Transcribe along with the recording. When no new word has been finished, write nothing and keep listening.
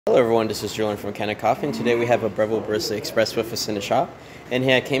Hello everyone, this is Julian from Canada Coffee, and today we have a Breville Barista Express with us in the shop. And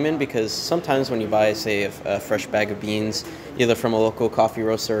here I came in because sometimes when you buy, say, a fresh bag of beans, either from a local coffee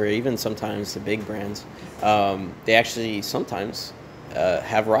roaster or even sometimes the big brands, they actually sometimes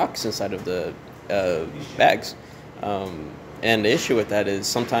have rocks inside of the bags. And the issue with that is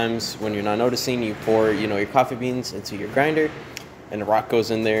sometimes when you're not noticing, you pour your coffee beans into your grinder, and the rock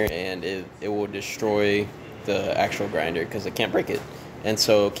goes in there, and it will destroy the actual grinder because it can't break it. And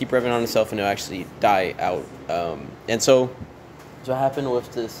so keep revving on itself and it'll actually die out. And so what happened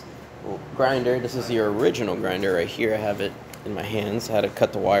with this grinder, this is the original grinder right here. I have it in my hands. I had to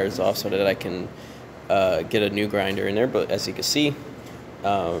cut the wires off so that I can get a new grinder in there. But as you can see,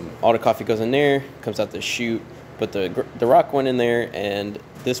 all the coffee goes in there, comes out the chute. But the rock went in there, and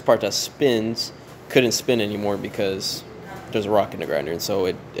this part that spins couldn't spin anymore because there's a rock in the grinder. And so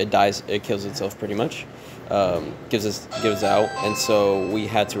it dies, it kills itself pretty much. Gives out, and so we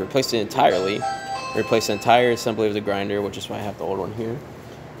had to replace it entirely, replace the entire assembly of the grinder, which is why I have the old one here.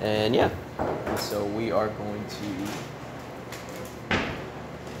 And yeah, and so we are going to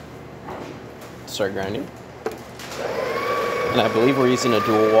start grinding. And I believe we're using a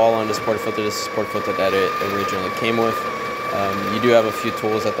dual wall on this portafilter. This is the portafilter that it originally came with. You do have a few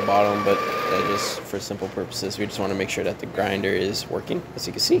tools at the bottom, but just for simple purposes, we just want to make sure that the grinder is working, as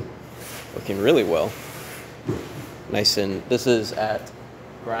you can see, working really well. Nice, and this is at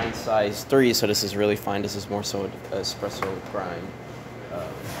grind size 3, so this is really fine. This is more so an espresso grind.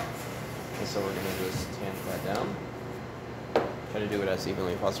 And so we're going to just tamp that down. Try to do it as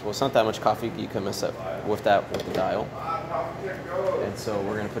evenly as possible. It's not that much coffee. You can mess up with that with the dial. And so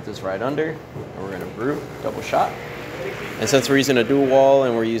we're going to put this right under, and we're going to brew, double shot. And since we're using a dual wall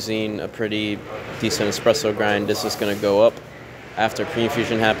and we're using a pretty decent espresso grind, this is going to go up after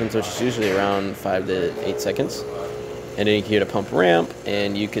pre-infusion happens, which is usually around 5 to 8 seconds. And then you can hear the pump ramp,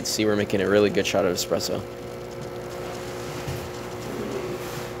 and you could see we're making a really good shot of espresso.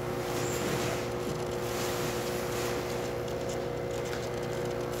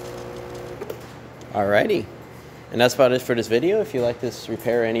 Alrighty. And that's about it for this video. If you like this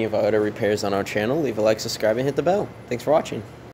repair or any of our other repairs on our channel, leave a like, subscribe, and hit the bell. Thanks for watching.